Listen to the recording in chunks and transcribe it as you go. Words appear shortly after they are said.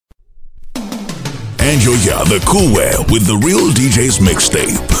And you're here, the cool way with the Real DJ's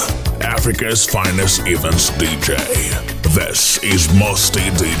mixtape. Africa's finest events DJ. This is Musty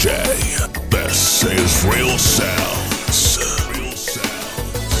DJ. This is Real Sounds. Real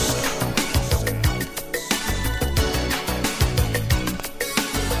Sounds.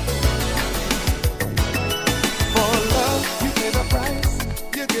 For love, you pay the price.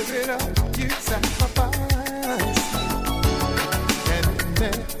 You give it up, you sacrifice. And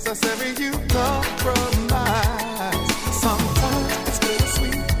necessary, you compromise. Sometimes it's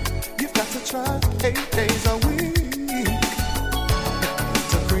bittersweet. You've got to try 8 days a week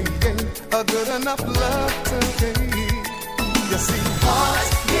to create a good enough love today. You see,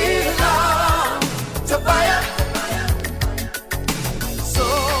 hearts belong to fire. So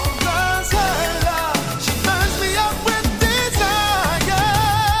does her love. She burns me up with desire.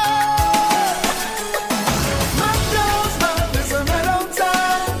 My girl's love is a red on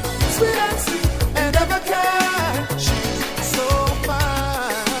time, sweet and sweet and ever kind. She's so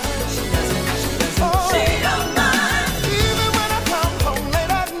fine. She doesn't mind. Even when I come home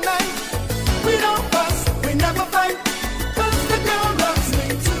late at night, we don't fuss, we never fight. 'Cause the girl loves me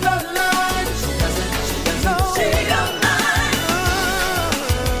to the line. She doesn't mind.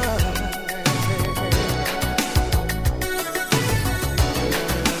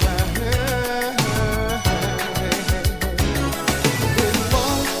 It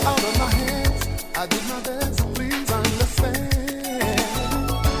was out of my hands. I did my best, please understand.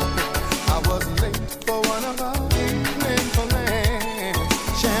 I was late for one of our evening plans.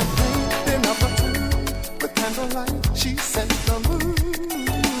 Champagne, dinner for two, with candlelight, she set the mood.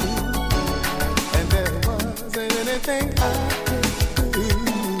 And there wasn't anything I could do.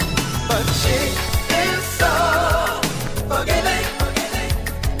 But she is so forgiving.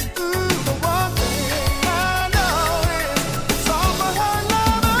 Ooh, the one thing I know is it's all for her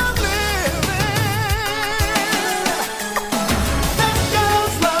love of living. That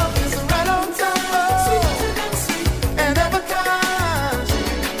girl's love is right on time, sweet and ever kind.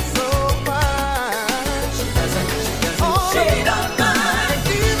 She's so fine. She doesn't mind.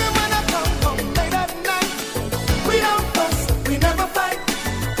 Even when I come home late at night, we don't fuss, we never fight.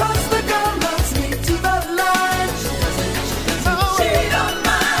 'Cause the girl loves me to the line. She doesn't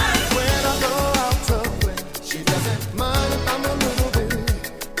mind. When I go out to play, she doesn't mind if I'm a little bit.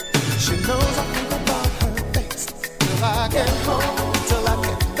 She knows I think about her face till I get home, till I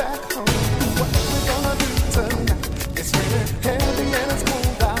get back home. What we gonna do tonight? It's raining heavy and it's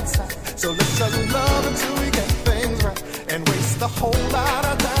cold outside, so let's just love until we get things right and waste a whole lot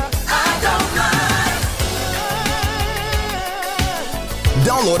of time. I don't mind.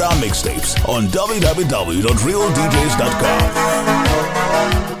 Download our mixtapes on www.realdjs.com.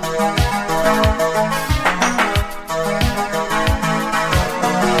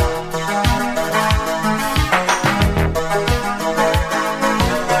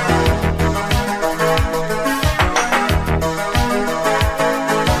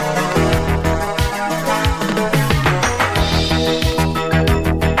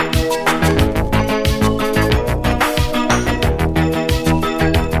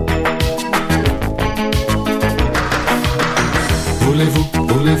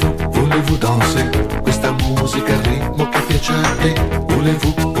 Volevo danser questa musica, il ritmo che piace a te.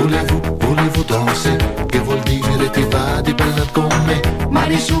 Volevo danser, che vuol dire ti va di ballare con me.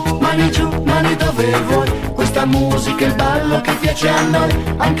 Mani su, mani giù, mani dove vuoi. Questa musica è il ballo che piace a noi.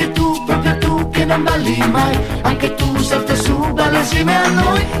 Anche tu, proprio tu che non balli mai. Anche tu salta su, balla insieme a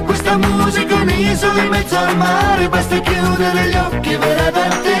noi. Questa musica è un'isola in mezzo al mare. Basta chiudere gli occhi e verrà da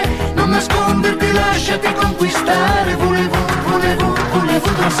te. Non nasconderti, lasciati conquistare. Volevo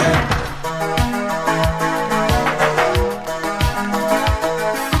danzare.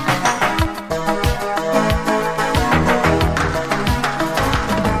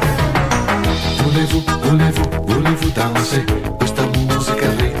 Volevo danzare, questa musica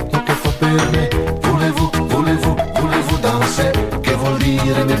il ritmo che fa per me. Volevo danzare, che vuol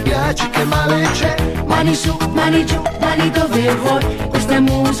dire mi piace, che male c'è. Mani su, mani giù, mani dove vuoi. Questa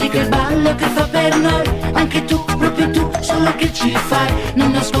musica è il ballo che fa per noi. Anche tu, proprio tu, solo che ci fai.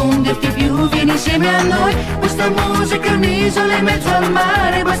 Non nasconderti più, vieni insieme a noi. Questa musica è un'isola in mezzo al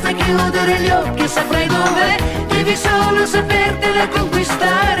mare. Basta chiudere gli occhi e saprai dov'è. Devi solo sapertela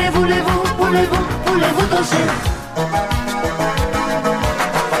conquistare. Volevo danzare.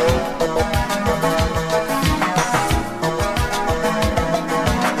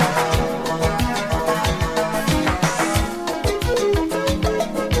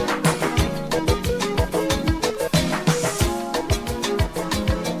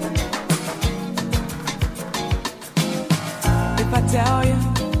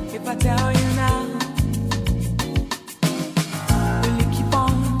 If I tell you now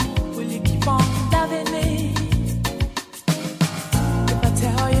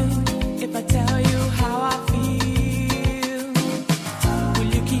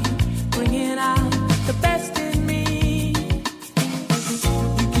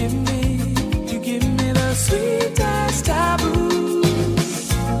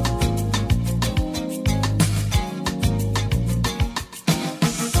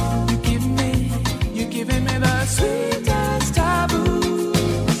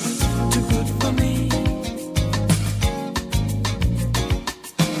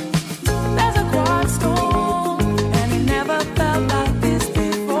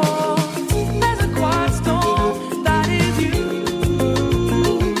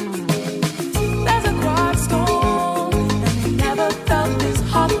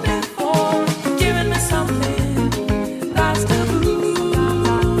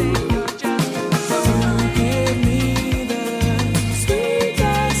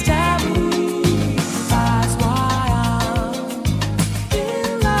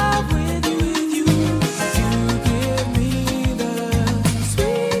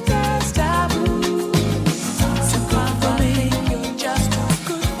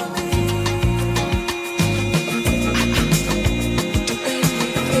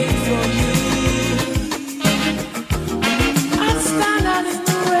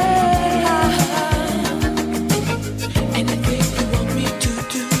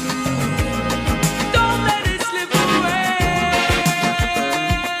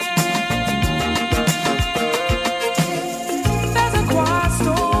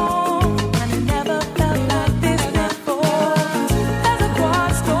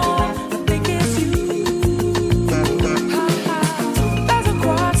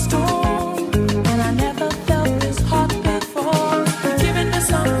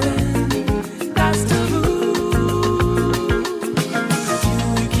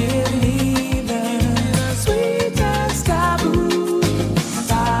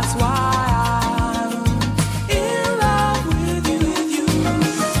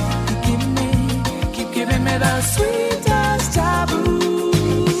the sweetest taboo.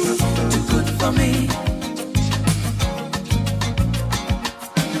 Too good for me.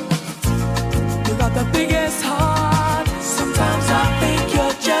 You got the biggest heart. Sometimes I think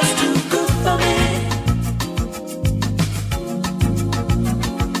you're just too good for me.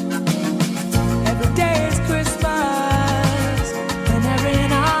 Every day is Christmas, and every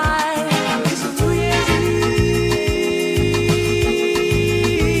night is New Year's Eve.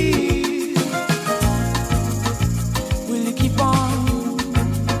 Will you keep on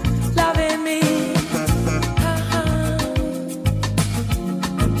loving me?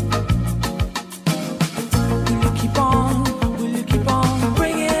 Will you keep on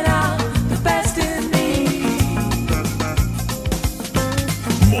bringing out the best in me?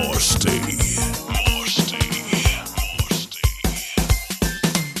 Mosty.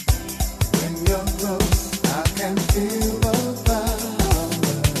 When you're close, I can feel the power.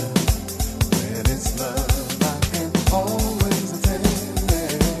 When it's love, I can always tell.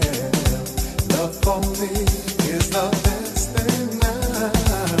 Love for me is the best thing now.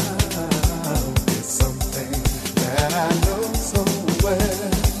 It's something that I know so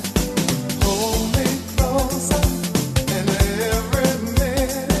well. Hold me closer in every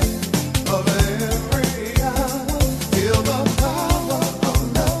minute of every hour. Feel the power of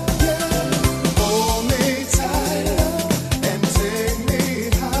love. Yeah. Hold me tighter and take me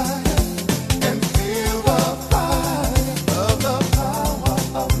higher and feel the fire of the power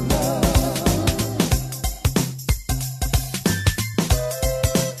of love.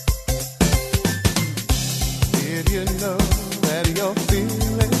 Did you know that your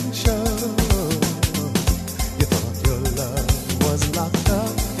feelings show? You thought your love was locked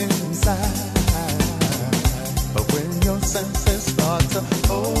up inside, but when your senses start to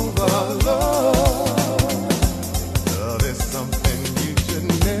overload, love is something you should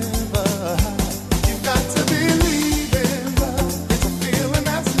never hide. You've got to believe in love. It's a feeling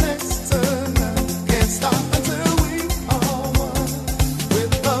that's next to none. Can't stop until we are one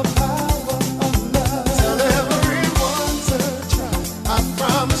with the power of love. Tell everyone to try. I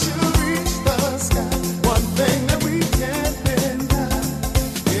promise you'll reach the sky. One thing that we can't deny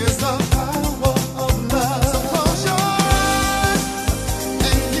is the power of love. So close your eyes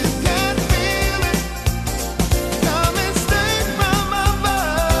and you can feel it. Come and stay from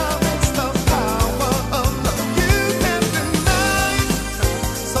above. It's the power of love. You can't deny it,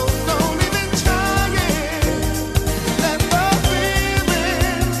 so don't even try it. Let the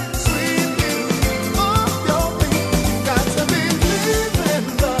feeling sweep you off your feet. You got to believe in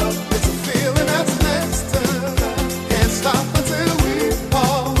love. It's a feeling that's next to none. Can't stop until we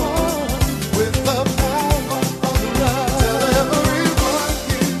are one with the power of love. Tell everyone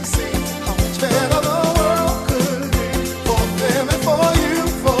you see how much better the world could be for them and for you,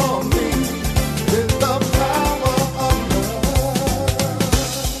 for me, with the power of love.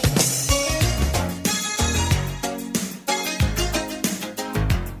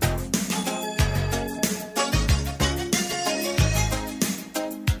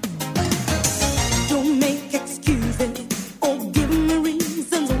 Don't make excuses or give me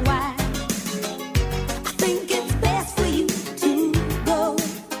reasons why. I think it's best for you to go.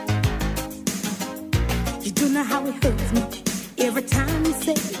 You don't know how it hurts me every time you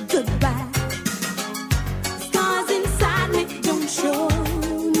say goodbye. Scars inside me don't show,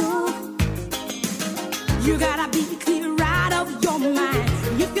 no. You gotta be clear out of your mind.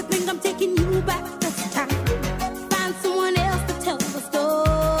 If you think I'm taking you back this time, find someone else to tell the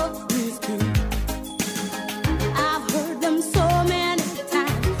stories to. I've heard them so many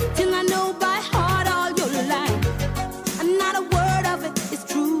times till I know by heart all your life, and not a word of it is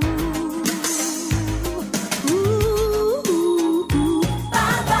true.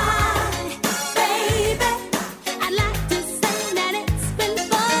 Bye bye, baby. I'd like to say that it's been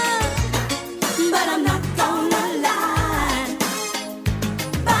fun, but I'm not gonna lie.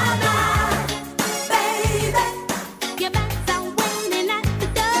 Bye bye, baby. Your bags are waiting at the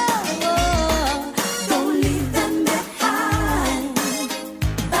door. Don't leave them behind.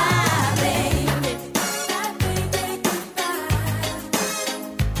 Bye, baby. Bye, baby, goodbye.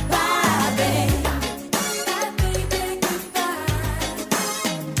 Bye, baby. Bye, baby, goodbye.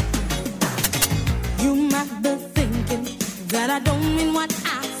 You might be thinking that I don't mean what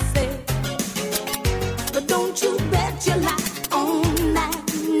I say, but don't you bet your life on that.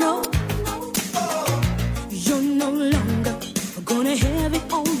 No, you're no longer gonna have it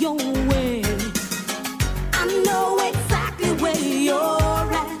on your way. I know exactly where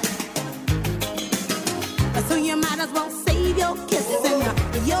you're at, so you might as well save your kisses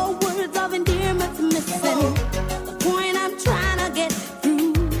and your words of endearment missing. The point I'm trying to get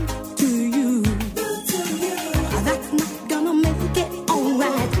through to you.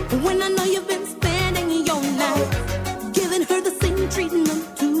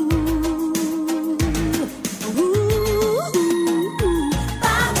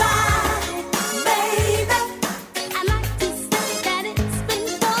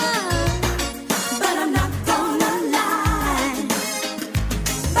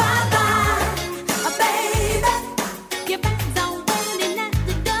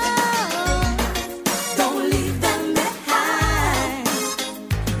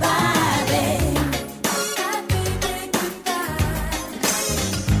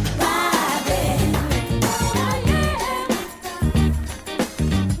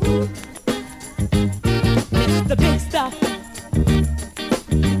 Mr. Big Stuff.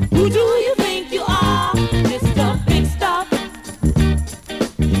 Who do you think you are, Mr. Big Stuff?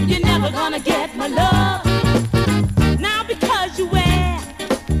 You're never gonna get my love. Now because you wear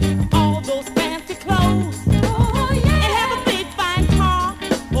all those fancy clothes, oh, yeah, and have a big fine car,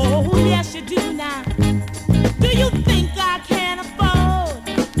 oh yes you do now. Do you think I can afford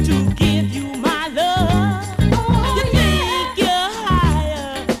to give you my love? Oh, you think you're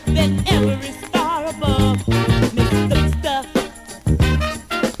higher than every star above, Mr. Big Stuff?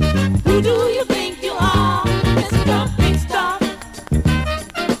 Who do you think you are, Mr. Big Stuff?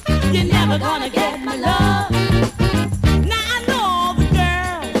 You're never gonna get my love. Now I know all the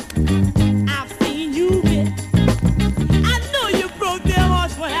girls I've seen you with. I know you broke their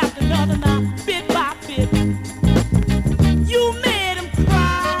hearts one after another now, bit by bit. You made them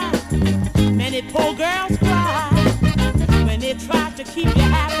cry. Many poor girls cry. When they try to keep you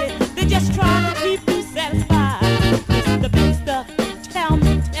happy, they just try to keep you satisfied. Mr. Big Stuff, tell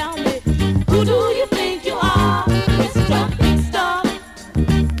me, who do you think you are, Mr. Big Stuff?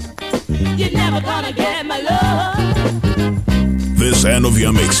 You're never gonna get my love. This end of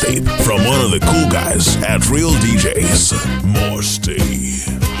your mixtape from one of the cool guys at Real DJs, Mosty.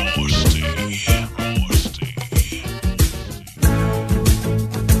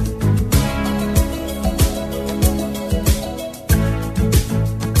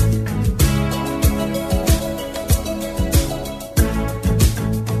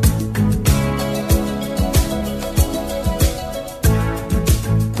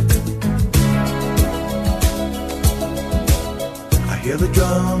 I hear the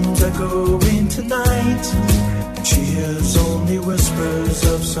drums echoing tonight, and she hears only whispers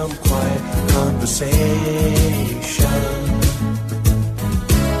of some quiet conversation.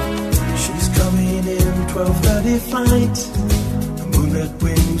 She's coming in 12:30 flight. The moonlit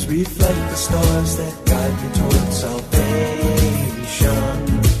wings reflect the stars that guide me towards salvation.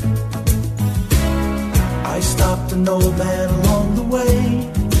 I stopped an old man along the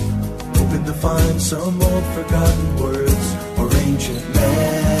way, hoping to find some old forgotten words or ancient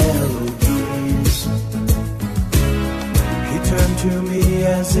melodies. He turned to me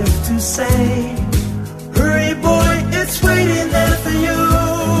as if to say, hurry boy, it's waiting there for you.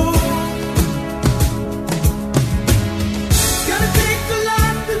 Gonna take a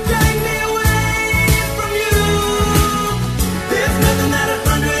lot to drag me away from you. There's nothing that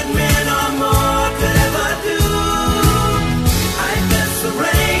 100 men or more could ever do. I guess the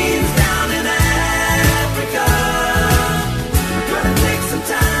rain's down in Africa. Gonna take some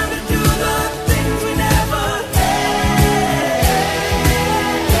time to do the things we never had.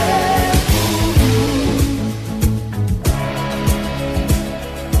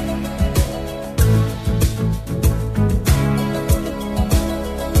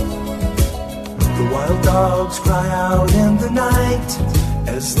 The wild dogs cry out in the night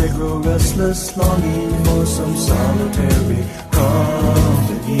as they grow restless, longing for some solitary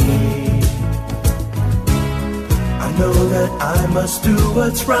company. I know that I must do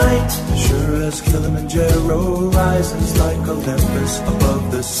what's right, sure as Kilimanjaro rises like Olympus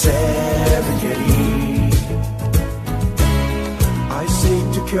above the Serengeti. I seek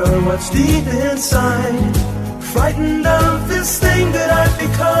to cure what's deep inside, frightened of this thing that I've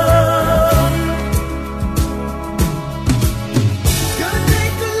become. Gonna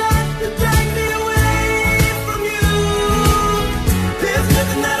take a lot to drag me away from you. There's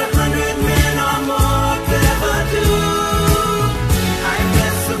nothing that 100 men or more could ever do. I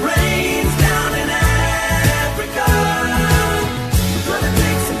guess the rain's down in Africa. We're gonna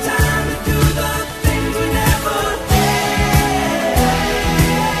take some time to do the things we never had.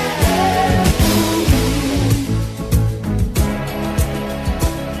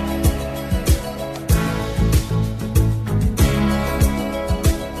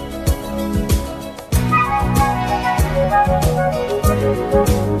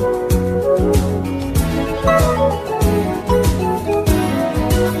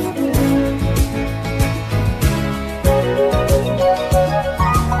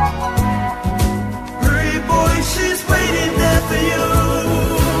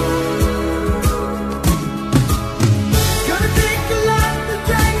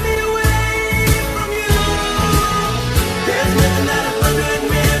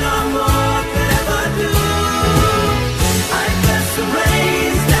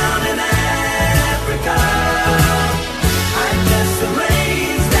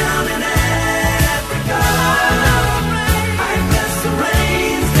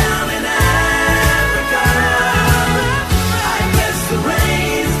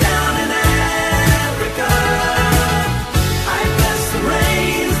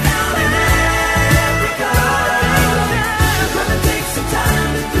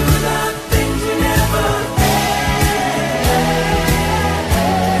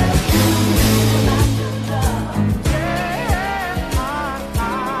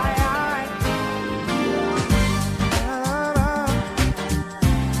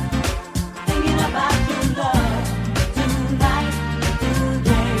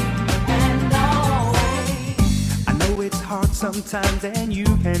 sometimes and you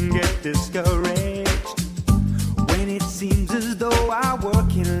can get discouraged when it seems as though our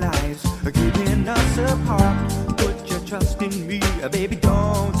working lives are keeping us apart. Put your trust in me, baby,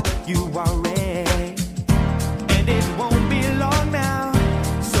 don't you worry. And it won't be long now,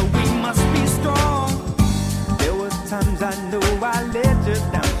 so we must be strong. There was times I know I let you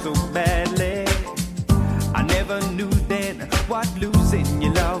down so badly. I never knew then what losing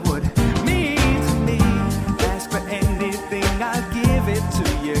your love would mean to me. Ask for anything, I'll give it to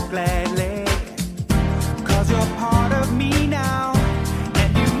you gladly. 'Cause you're part of me now, and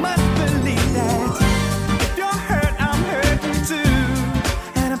you must believe that. If you're hurt, I'm hurting too,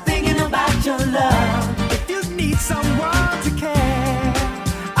 and I'm thinking about your love. If you need someone to care,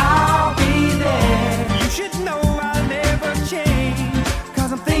 I'll be there. You should know I'll never change,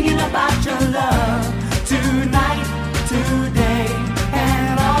 'cause I'm thinking about your love tonight, today,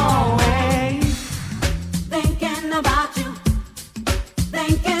 and always. Thinking about you,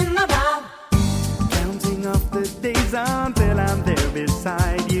 thinking about. Counting off the days until I'm there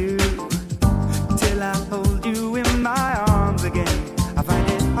beside you, till I hold you in my arms again. I find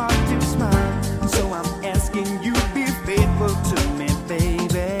it hard to smile, so I'm asking you be faithful to me,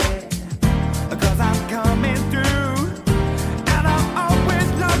 baby, 'cause I'm coming through, and I'll always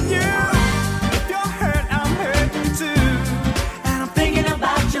love you. If you're hurt, I'm hurting too, and I'm thinking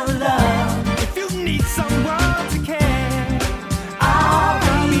about your love. If you need someone to care, I'll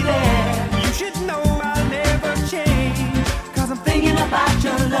be there. You should know I'll never change, 'cause I'm thinking about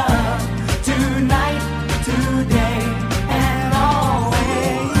your love tonight, today, and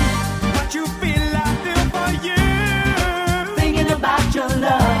always. What you feel, I feel for you. Thinking about your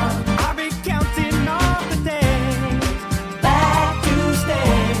love, I'll be counting all the days back to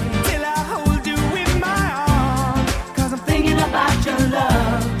stay, till I hold you in my arms, 'cause I'm thinking about your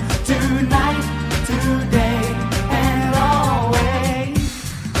love tonight, today, and always.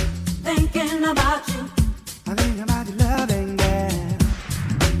 Thinking about you, I'm thinking about your loving, yeah.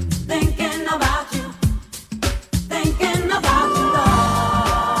 thinking about you, thinking about your love.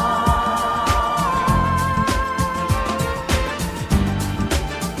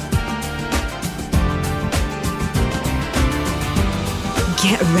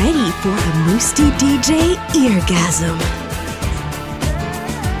 Get ready for a Moosty DJ eargasm.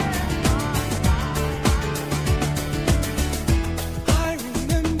 I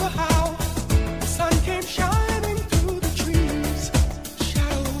remember how the sun came shining through the trees,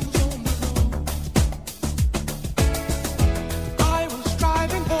 shadows on the road. I was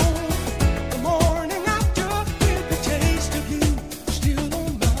driving home the morning after, with the taste of you still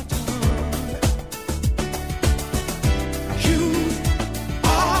on my tongue. You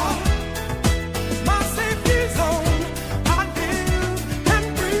are my safety zone,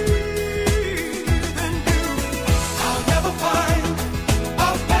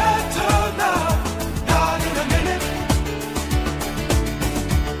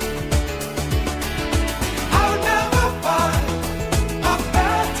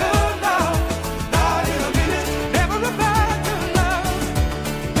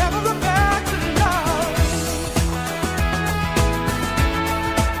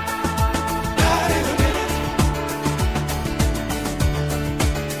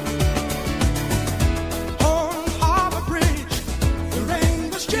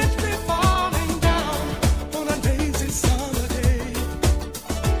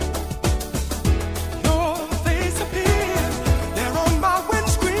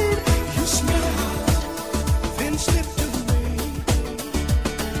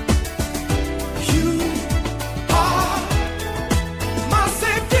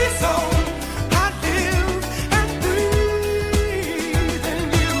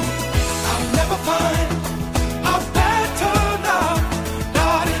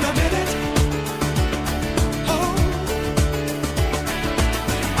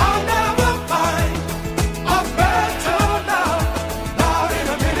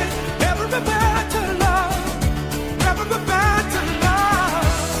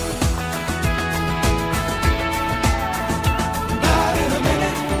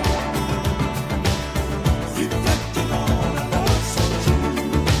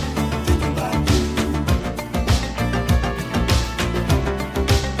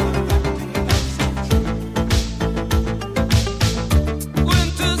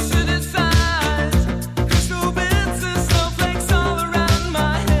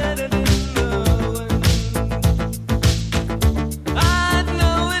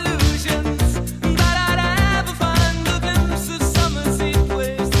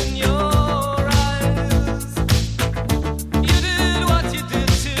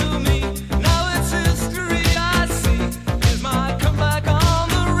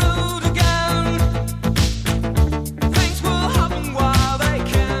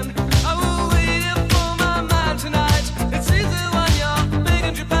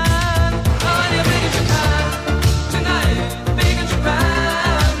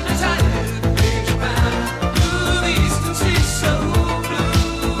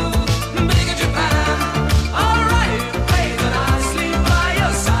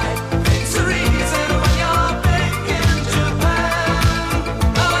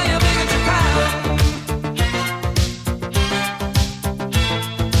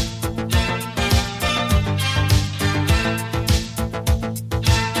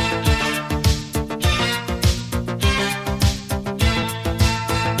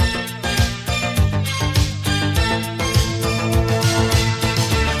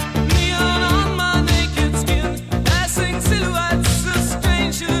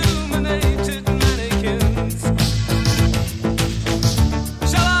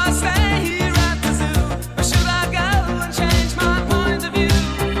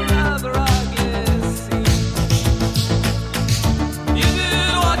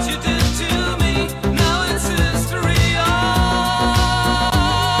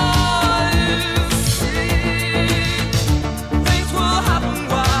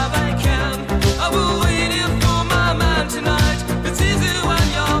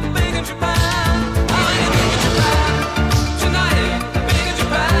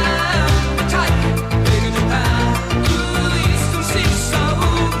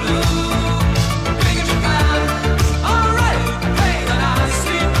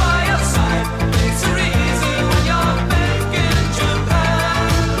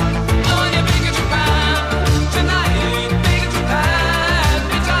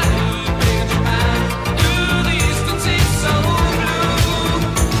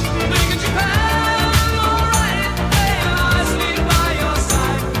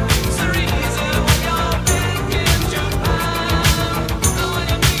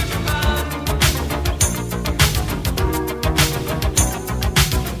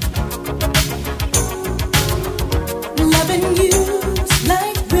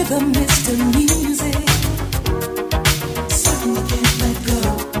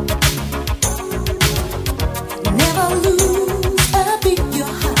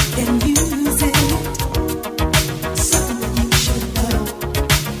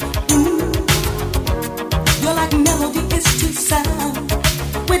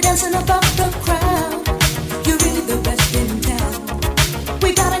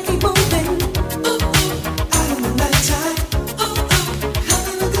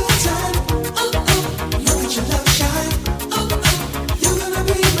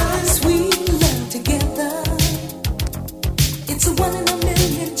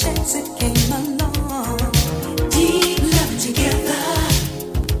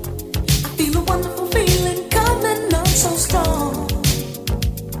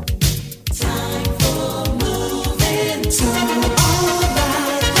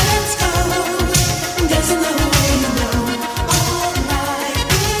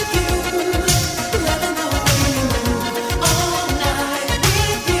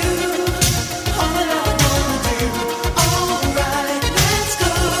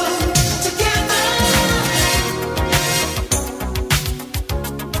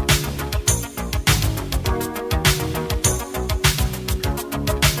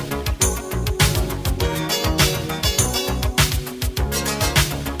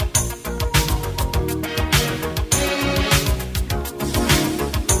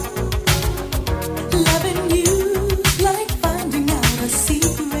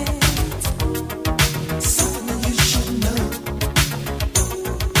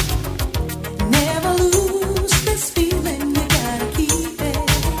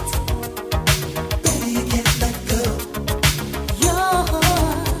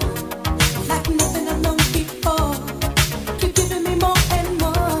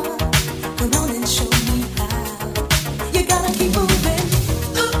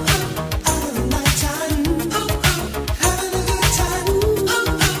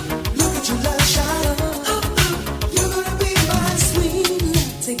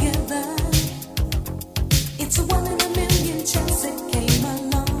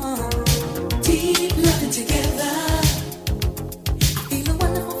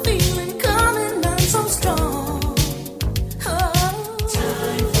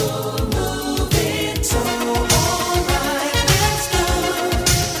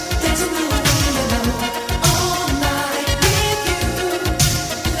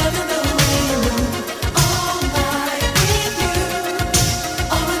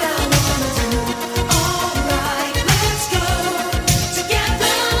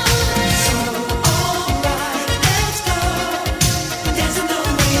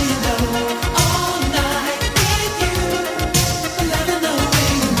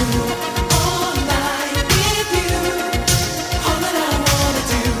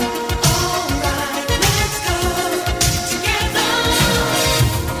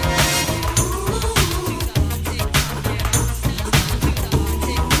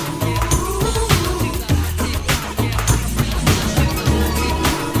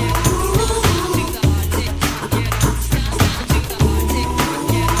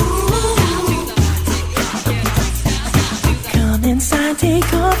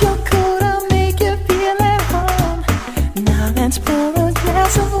 Take off your coat, I'll make you feel at home. Now let's pour a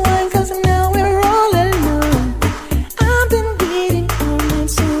glass of wine, 'cause now we're all alone. I've been waiting all night,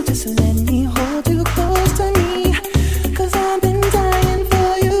 so just let me hold you close to me, 'cause I've been dying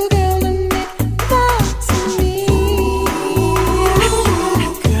for you, girl, to make love to me.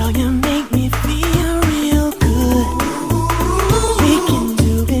 Girl, you make me feel real good. We can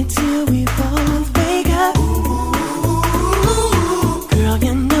do it till we both wake up. Girl,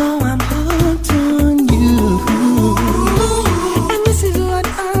 you know I'm hooked on you, and this is what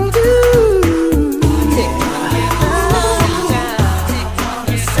I'll do.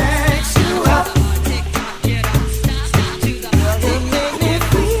 Sex you up. Girl, you make me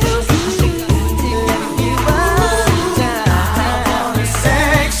feel good. Let me run down.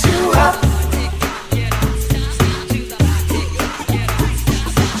 Sex you up.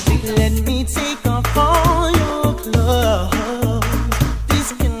 Let me take off all your clothes.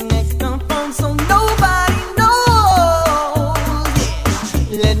 Disconnect the phone so nobody knows.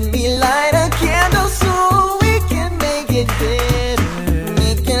 Yeah. Let me light a candle so we can make it better.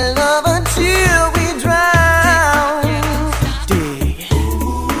 Making love until we drown. Dig.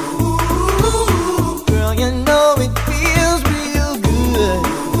 Girl, you know it feels real good.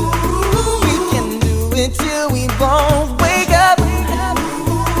 We can do it till we both wake up.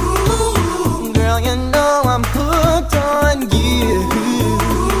 Girl, you know I'm hooked on you,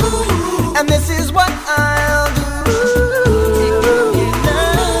 and this is what I'll do.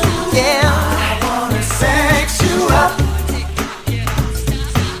 Yeah, I wanna sex you up.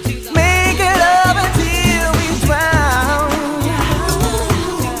 Make it love until we drown.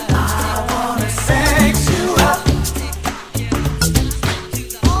 I wanna sex you up.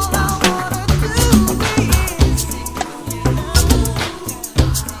 All I wanna do is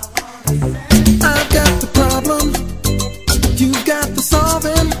I've got the problem, you've got the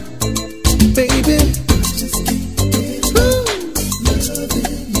solving, baby. Just keep loving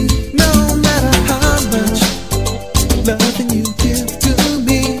you. No matter how much loving you give to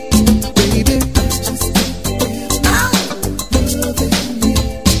me, baby. Just keep loving you.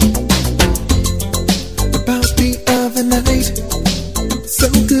 About the other night, so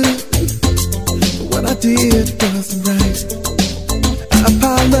good, but what I did wasn't right. I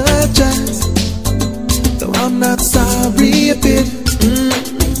apologize, though I'm not sorry a bit,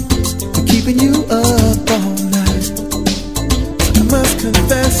 for keeping you up all night. I must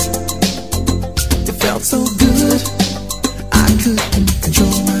confess, it felt so good, I couldn't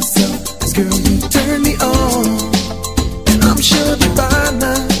control myself. 'Cause girl, you turned me on, and I'm sure that by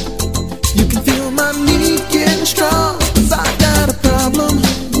now you can feel my need getting strong. 'Cause I got a problem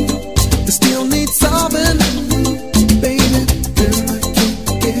that still needs solving, baby. Girl, I can't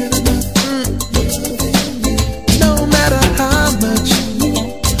get enough. No matter how much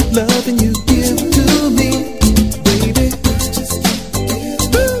loving you give to me, baby. Just keep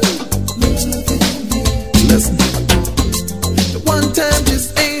loving you. Listen, the one time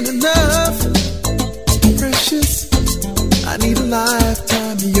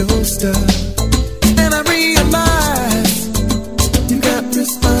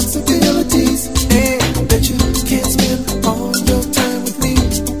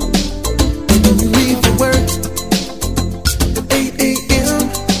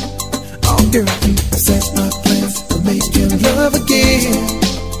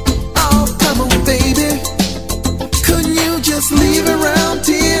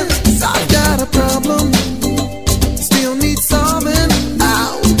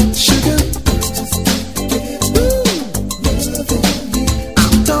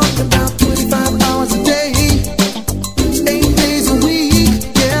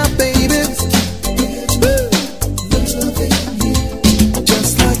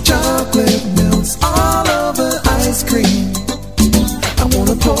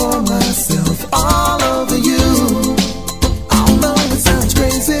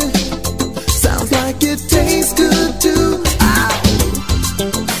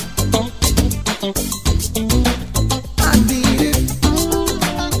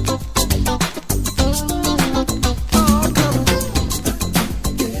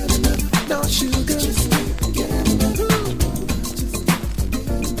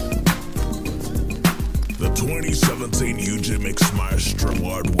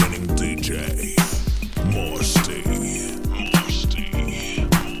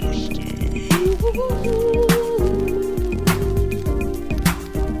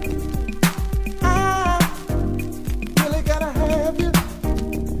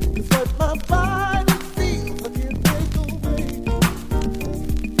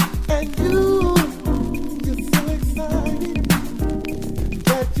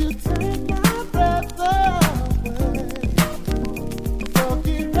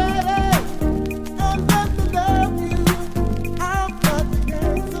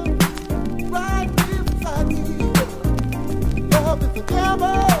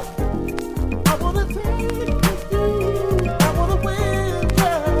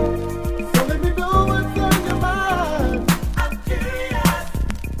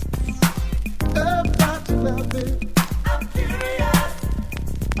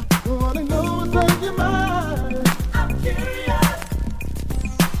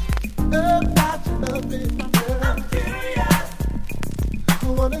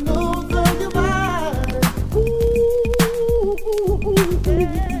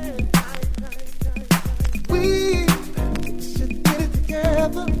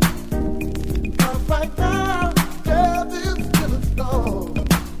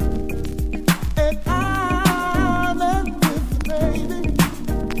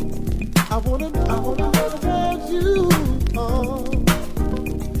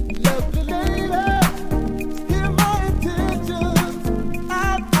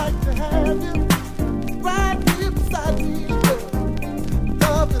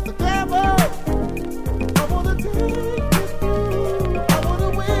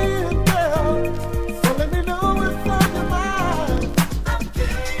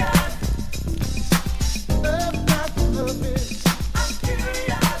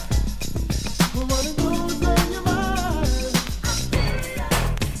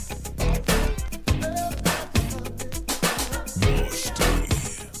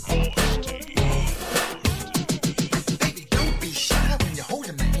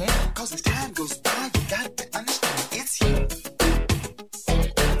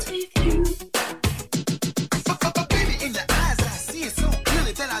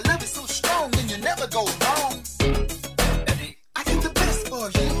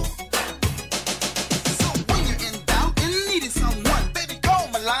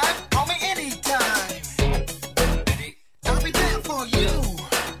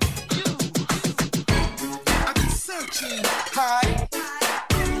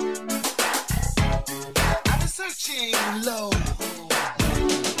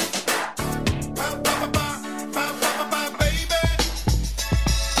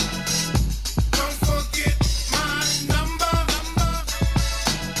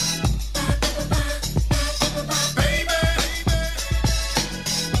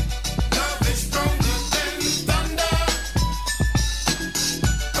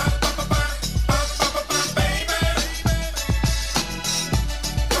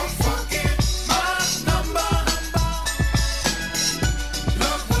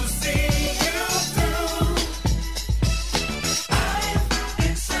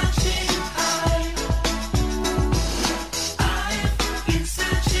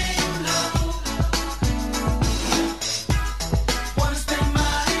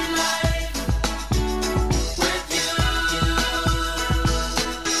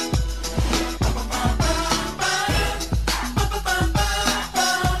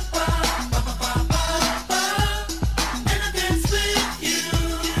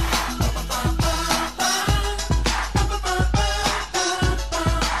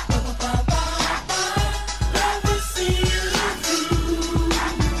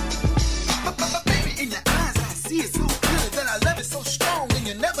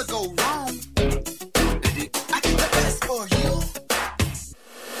never go wrong. I get the best for you.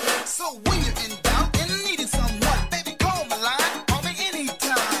 So when you're in doubt and needing someone, baby, call my line, call me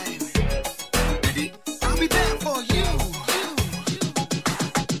anytime. I'll be there for you.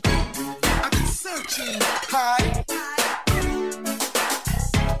 I've been searching high,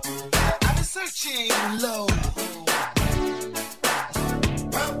 I've been searching low.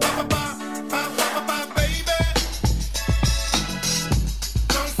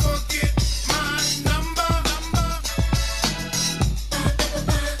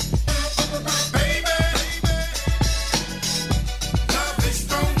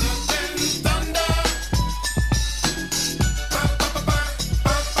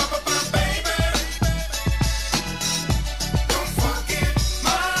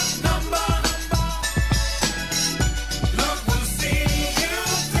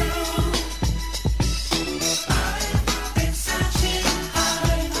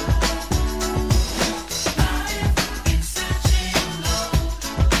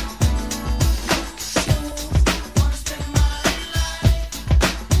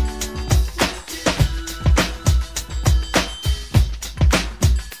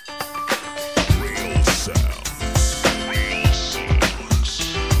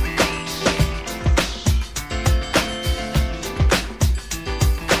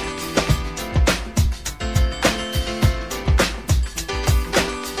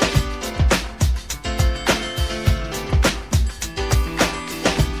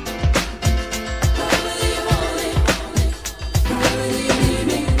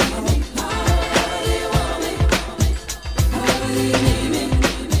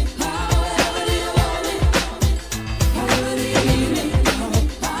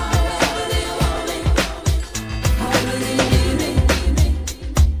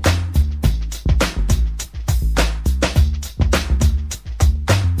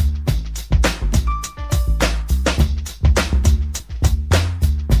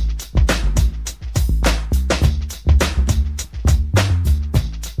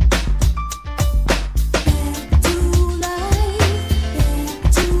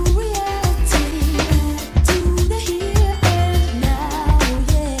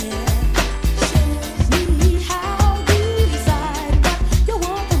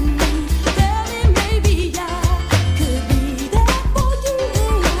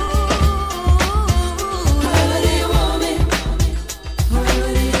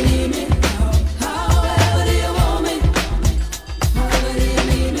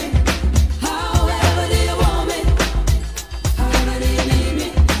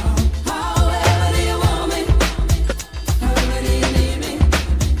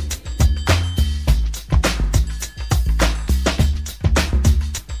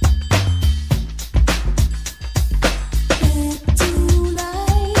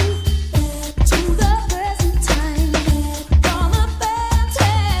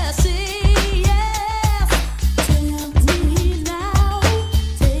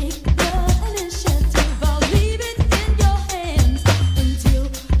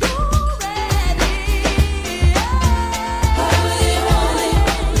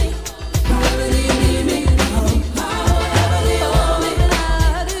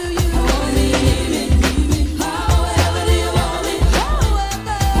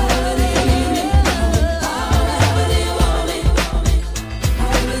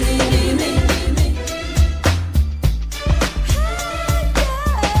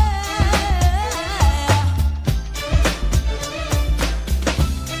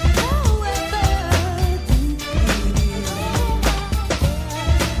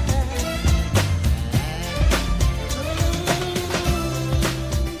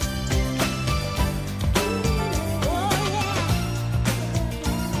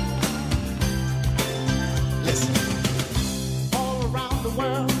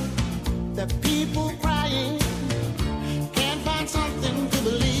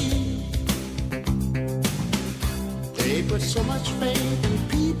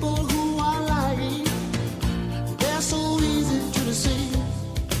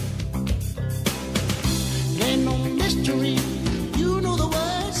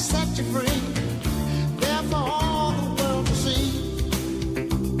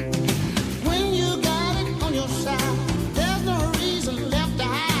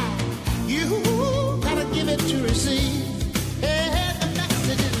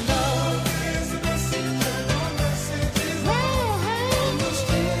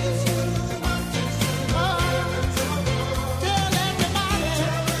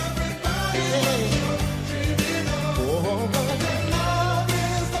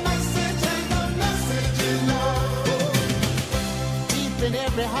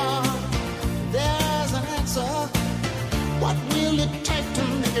 every heart there's an answer. What will it take to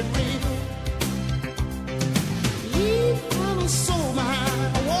make it real? Leave from a soul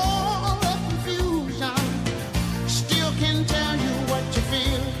behind a wall of confusion. Still can tell you what you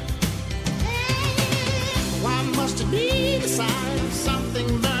feel. Why must it be the sign of something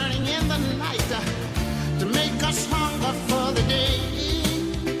burning in the night to make us hunger for the day?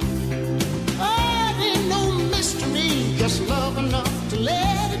 Oh, it ain't no mystery, just love enough to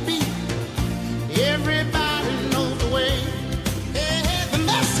let it be. Everybody knows the way. The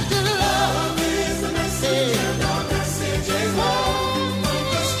message of love is the message, and the message is love. From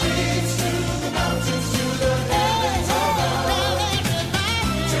the streets to the mountains to the heavens above.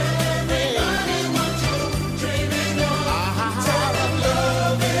 Tell everybody what you're dreaming of. Tell them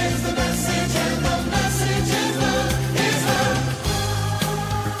love is the message, and the message is love, is love.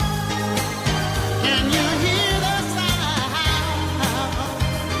 Can you hear the sound?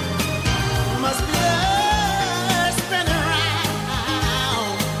 Must be love spinning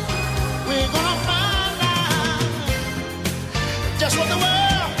around. We're gonna find out just what the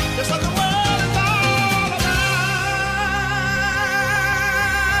world is all about.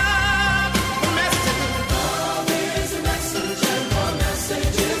 The message, love is the message, and the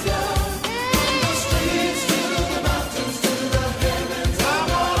message is love. From the streets to the mountains to the heavens, I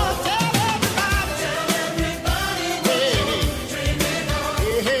wanna tell everybody what you're dreaming of.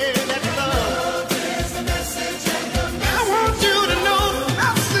 That love is the message, and the message. I want you to know the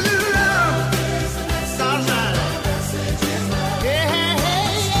message is love. All right. Yeah, tell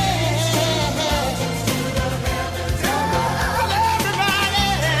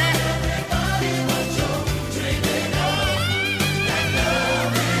everybody what you're dreaming of. That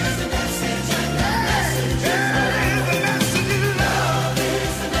love is the message, and the message is love. The message is love.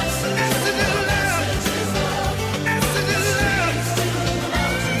 Is the message, message is love. Message is love.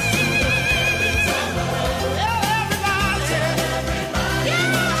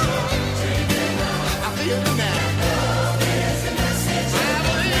 I feel it now. Love is the message. I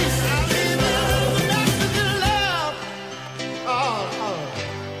believe the message is love. Oh.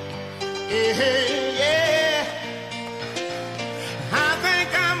 Yeah. I think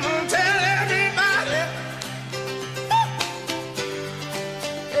I'm gonna tell everybody.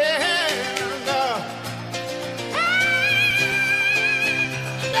 Love.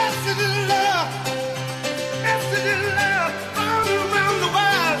 Message is love. Message is love. All around the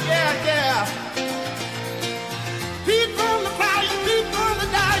world. Yeah. People on the crying, people on the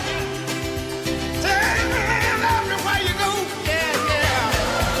dying. Tell everywhere you go. Yeah.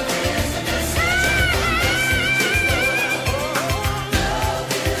 Love is the message.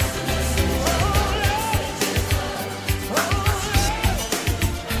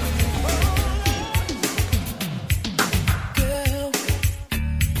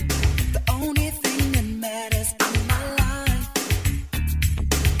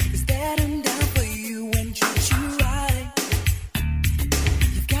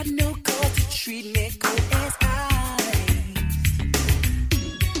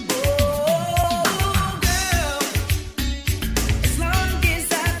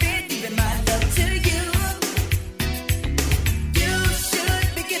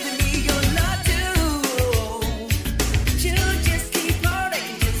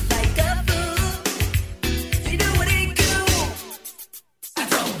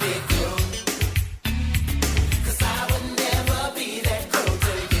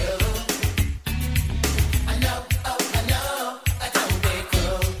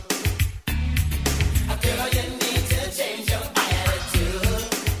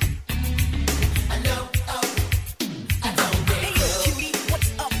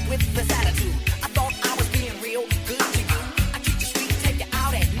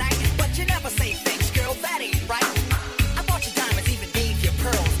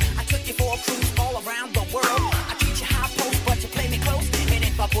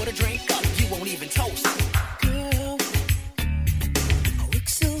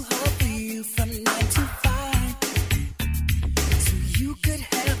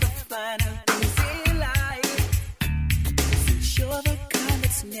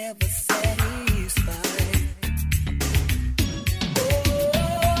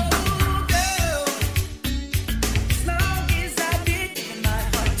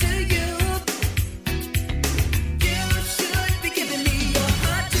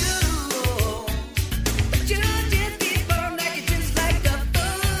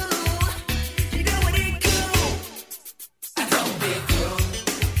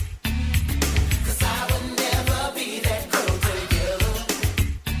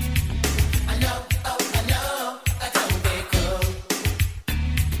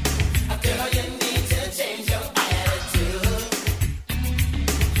 Girl, you need to change your attitude.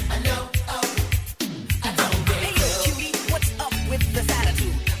 I know, I don't get Hey, yo, cutie, what's up with this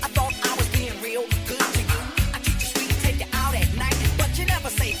attitude? I thought I was being real good to you. I treat you sweet, take you out at night, but you never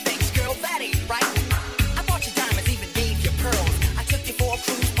say thanks, girl. That ain't right. I bought you diamonds, even gave you pearls. I took you for a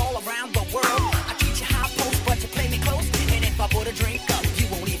cruise all around the world. I treat you high post, but you play me close. And if I put a drink up, you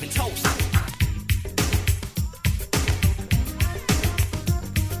won't even toast.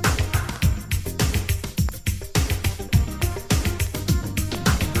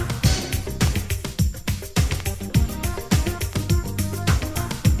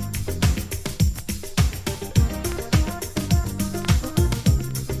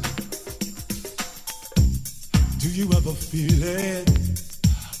 Do you ever feel it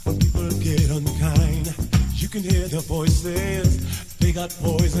when people get unkind? You can hear their voices, they got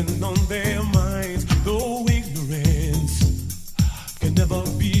poison on their minds. Though ignorance can never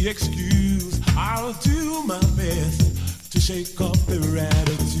be excused, I'll do my best to shake off their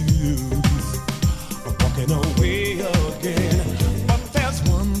attitudes. I'm walking away again, but there's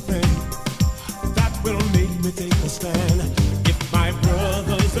one thing that will make me take a stand. If my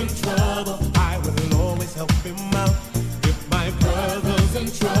brother's in trouble, I will always help him out. If my brother's in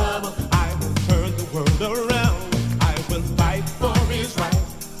trouble, I will turn the world around. I will fight for his right.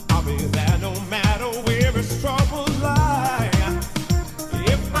 I'll be there no matter where his troubles lie.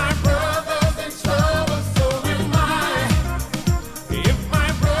 If my brother's in trouble, so am I. If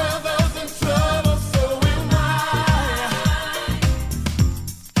my brother's in trouble, so am I.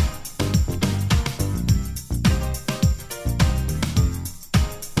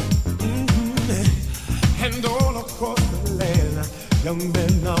 And all across the land, young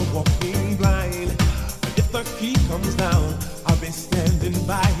men are walking blind. But if the heat comes down, I'll be standing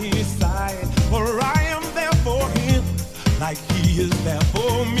by his side. For I am there for him, like he is there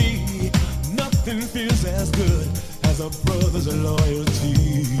for me. Nothing feels as good as a brother's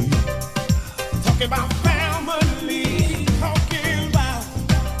loyalty. Talking about family, talking about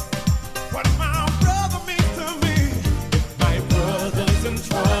what my brother means to me. If my brother's in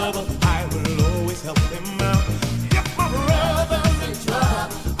trouble, I will always help him out. If my brother's in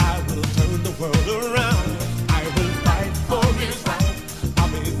trouble, I will turn the world around. I will fight for his right. I'll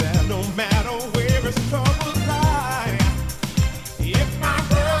be there no matter where his troubles lie. If my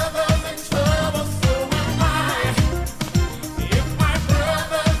brother's in trouble, so am I. If my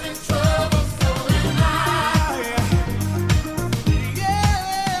brother's in trouble, so am I.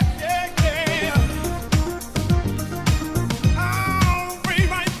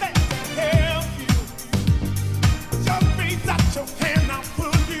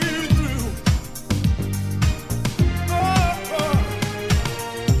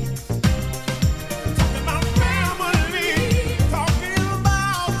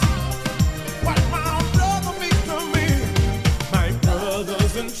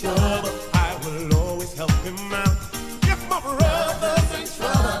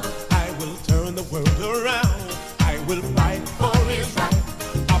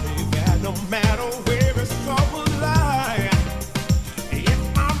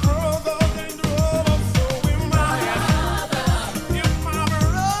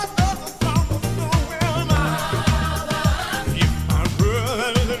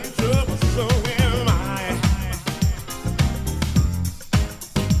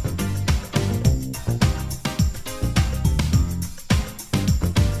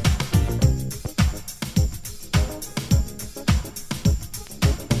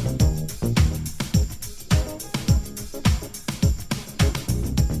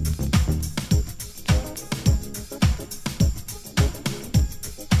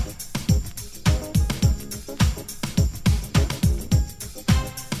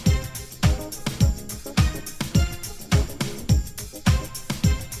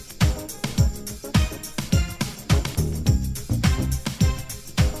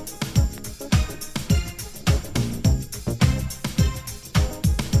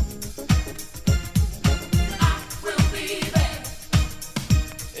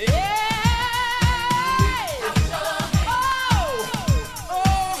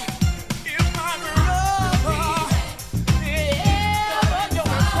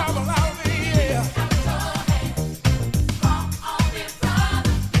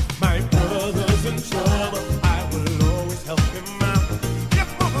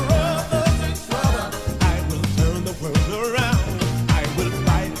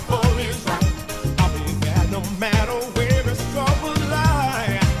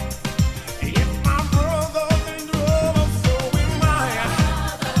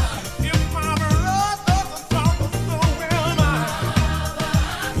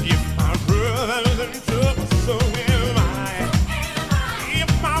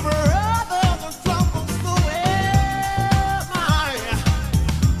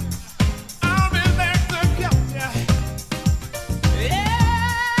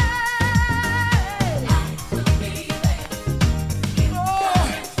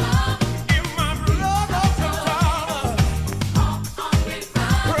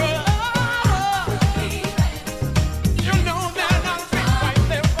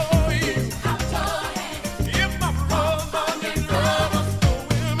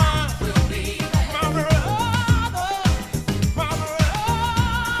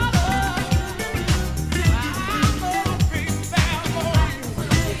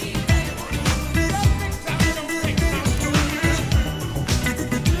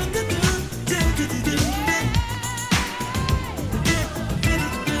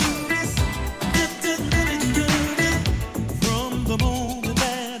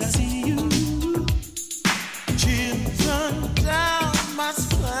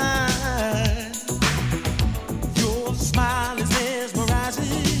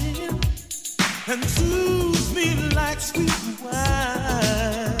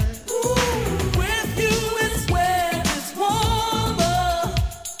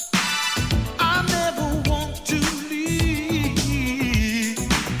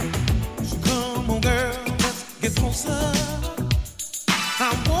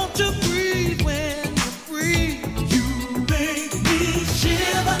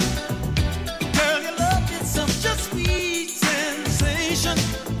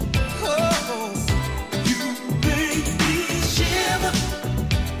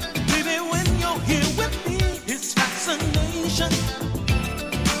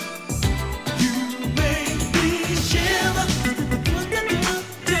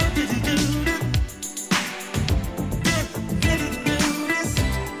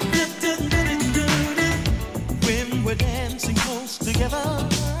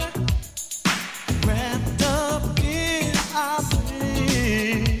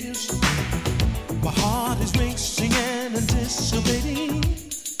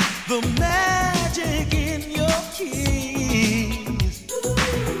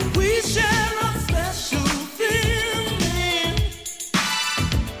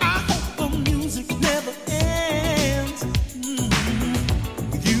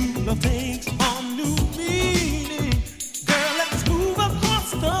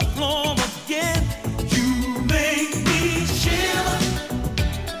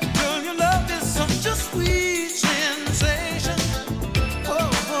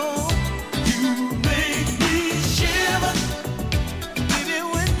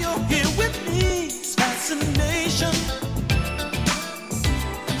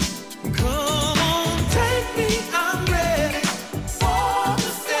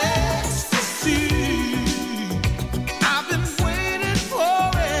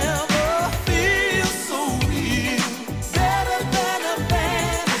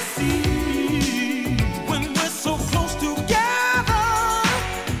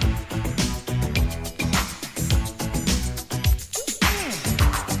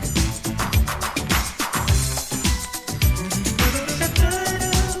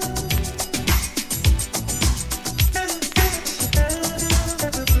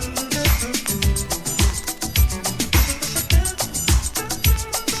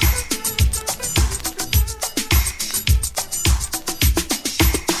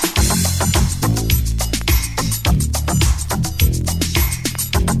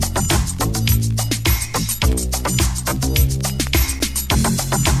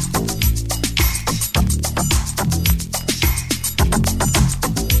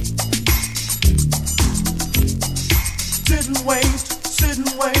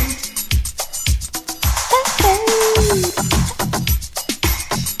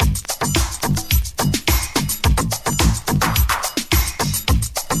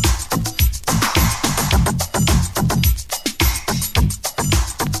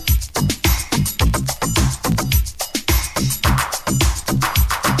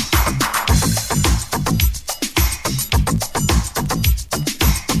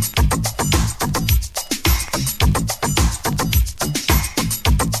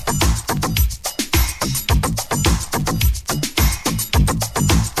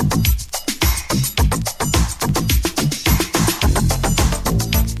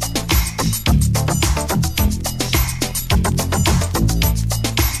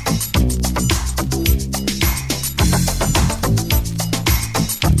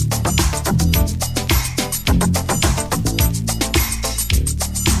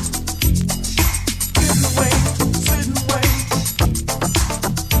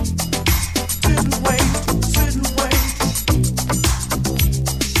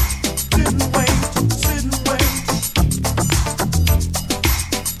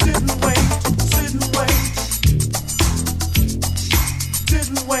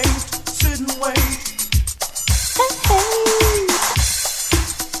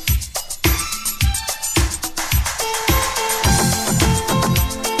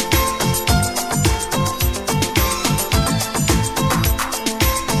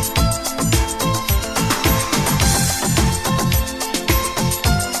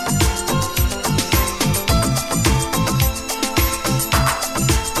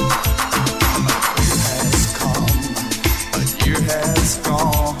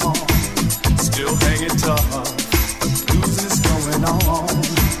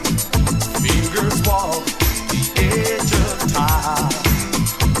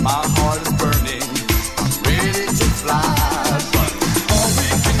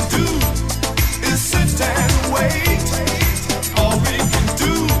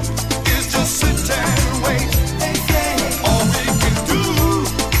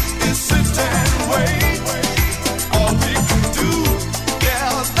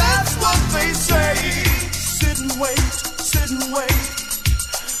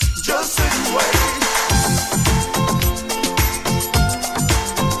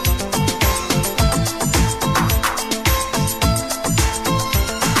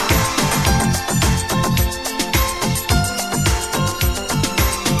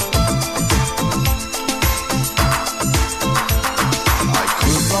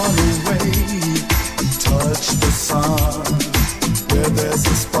 there's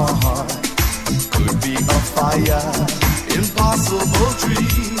a spark, could be a fire, impossible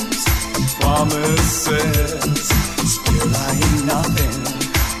dreams, promises, still I ain't nothing,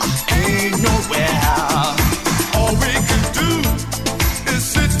 I ain't nowhere. All we can do is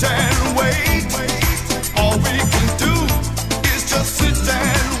sit and wait. All we can do is just sit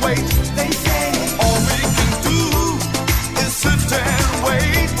and wait. They say all we can do is sit and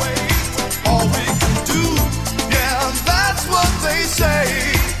wait. All we can do, yeah, that's what they say.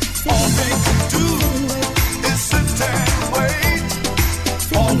 All we can do is sit and wait.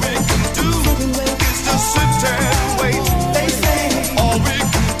 All we can do is just sit and wait. They say all we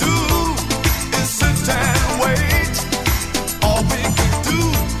can do is sit and wait. All we can do,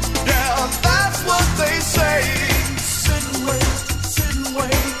 yeah, that's what they say. Sit and wait, sit and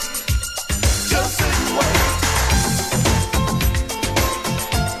wait, just sit and wait.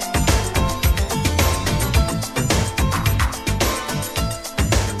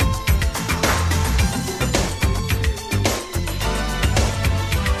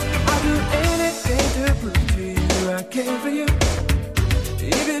 I'll do anything to prove to you I care for you.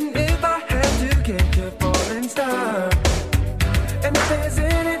 Even if I had to catch a falling star. And if there's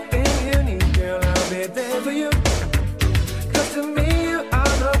anything you need, girl, I'll be there for you. 'Cause to me you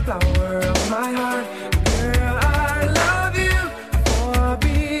are the flower of my heart. Girl, I love you for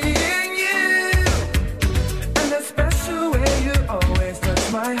being you. And the special way you always touch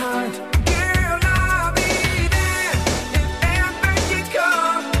my heart. Girl, I'll be there if ever you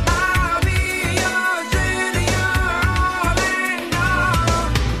come. I'll be yours and you're all and all.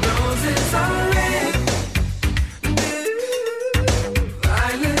 Roses are red,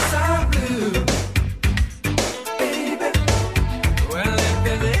 violets are blue, baby. Well, if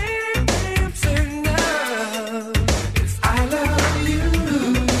there's anything I'm certain of, it's I love you.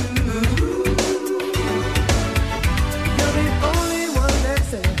 You're the only one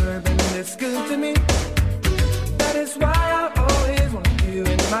that's ever been this good to me. That is why I'll always want you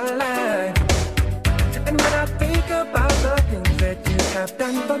in my life. And when I think about the things that you have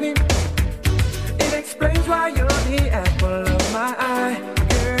done for me, it explains why you're the apple of my eye.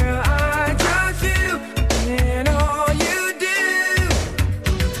 Girl, I trust you in all you do.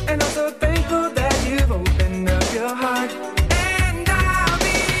 And I'm so thankful that you've opened up your heart. And I'll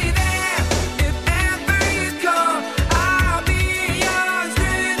be there if ever you call. I'll be yours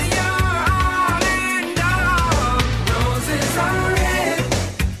when you're all and all. Roses are red,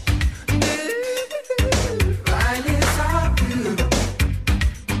 violets are blue,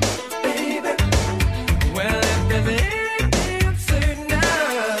 baby. Well, if there's anything I'm certain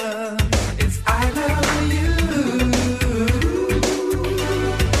of, it's I love you.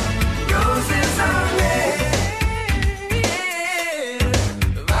 Roses are red,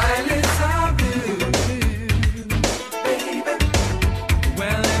 violets are blue, baby.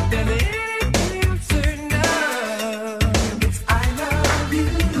 Well, if there's anything I'm certain of, it's I love you.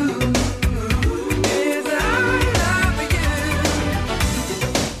 It's I love you.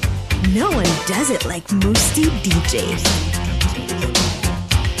 No one does it like Moosty DJ.